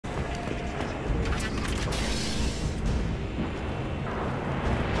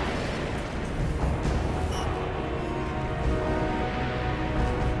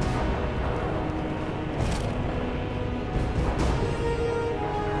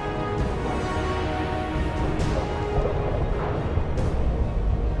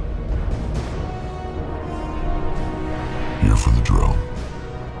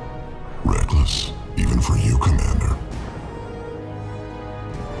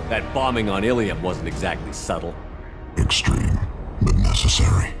That bombing on Ilium wasn't exactly subtle. Extreme, but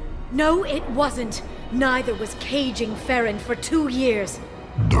necessary. No, it wasn't. Neither was caging Farron for 2 years.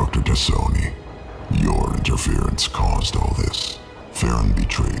 Dr. Tassoni, your interference caused all this. Farron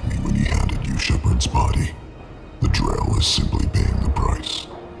betrayed me when he handed you Shepard's body. The Drell is simply paying the price.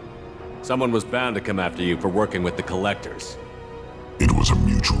 Someone was bound to come after you for working with the Collectors. It was a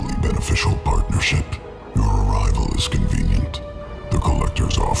mutually beneficial partnership. Your arrival is convenient. The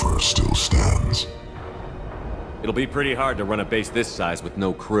Collector's offer still stands. It'll be pretty hard to run a base this size with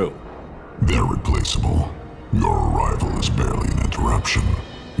no crew. They're replaceable. Your arrival is barely an interruption.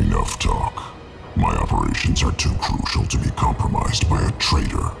 Enough talk. My operations are too crucial to be compromised by a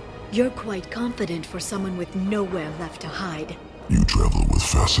traitor. You're quite confident for someone with nowhere left to hide. You travel with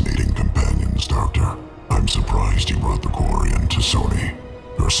fascinating companions, Doctor. I'm surprised you brought the Quarian to Sony.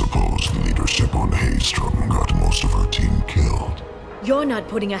 Her supposed leadership on Haystrom got most of her team killed. You're not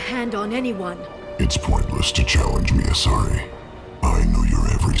putting a hand on anyone. It's pointless to challenge me, Asari. I know your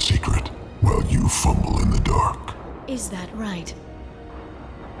every secret, while you fumble in the dark. Is that right?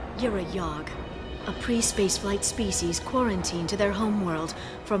 You're a Yogg, a pre-spaceflight species quarantined to their homeworld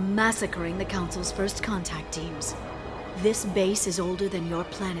from massacring the Council's first contact teams. This base is older than your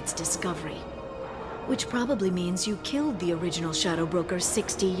planet's discovery, which probably means you killed the original Shadowbroker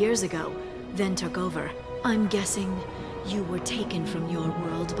 60 years ago, then took over. I'm guessing you were taken from your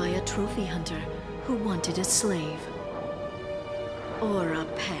world by a trophy hunter who wanted a slave. Or a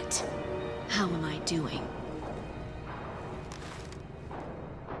pet. How am I doing?